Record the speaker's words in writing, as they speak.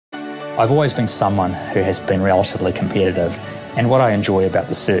I've always been someone who has been relatively competitive, and what I enjoy about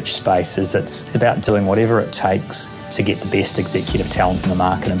the search space is it's about doing whatever it takes to get the best executive talent in the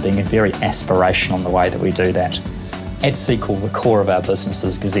market and being very aspirational in the way that we do that. At SEQEL, the core of our business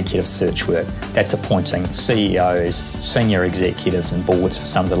is executive search work. That's appointing CEOs, senior executives and boards for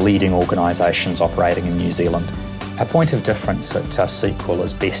some of the leading organisations operating in New Zealand. Our point of difference at SEQEL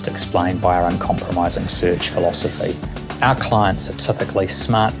is best explained by our uncompromising search philosophy. Our clients are typically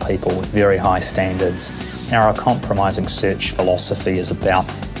smart people with very high standards, and our uncompromising search philosophy is about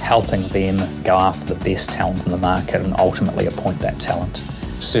helping them go after the best talent in the market and ultimately appoint that talent.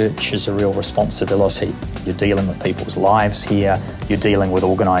 Search is a real responsibility. You're dealing with people's lives here, you're dealing with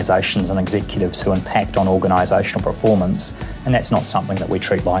organisations and executives who impact on organisational performance, and that's not something that we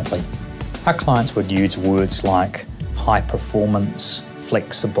treat lightly. Our clients would use words like high performance,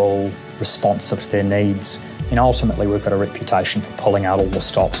 flexible, responsive to their needs, and ultimately we've got a reputation for pulling out all the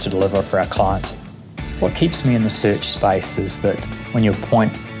stops to deliver for our clients. What keeps me in the search space is that when you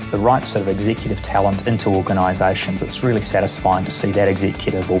appoint the right sort of executive talent into organisations, it's really satisfying to see that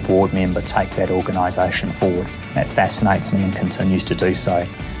executive or board member take that organisation forward. That fascinates me and continues to do so.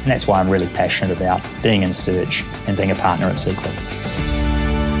 And that's why I'm really passionate about being in search and being a partner at SEQEL.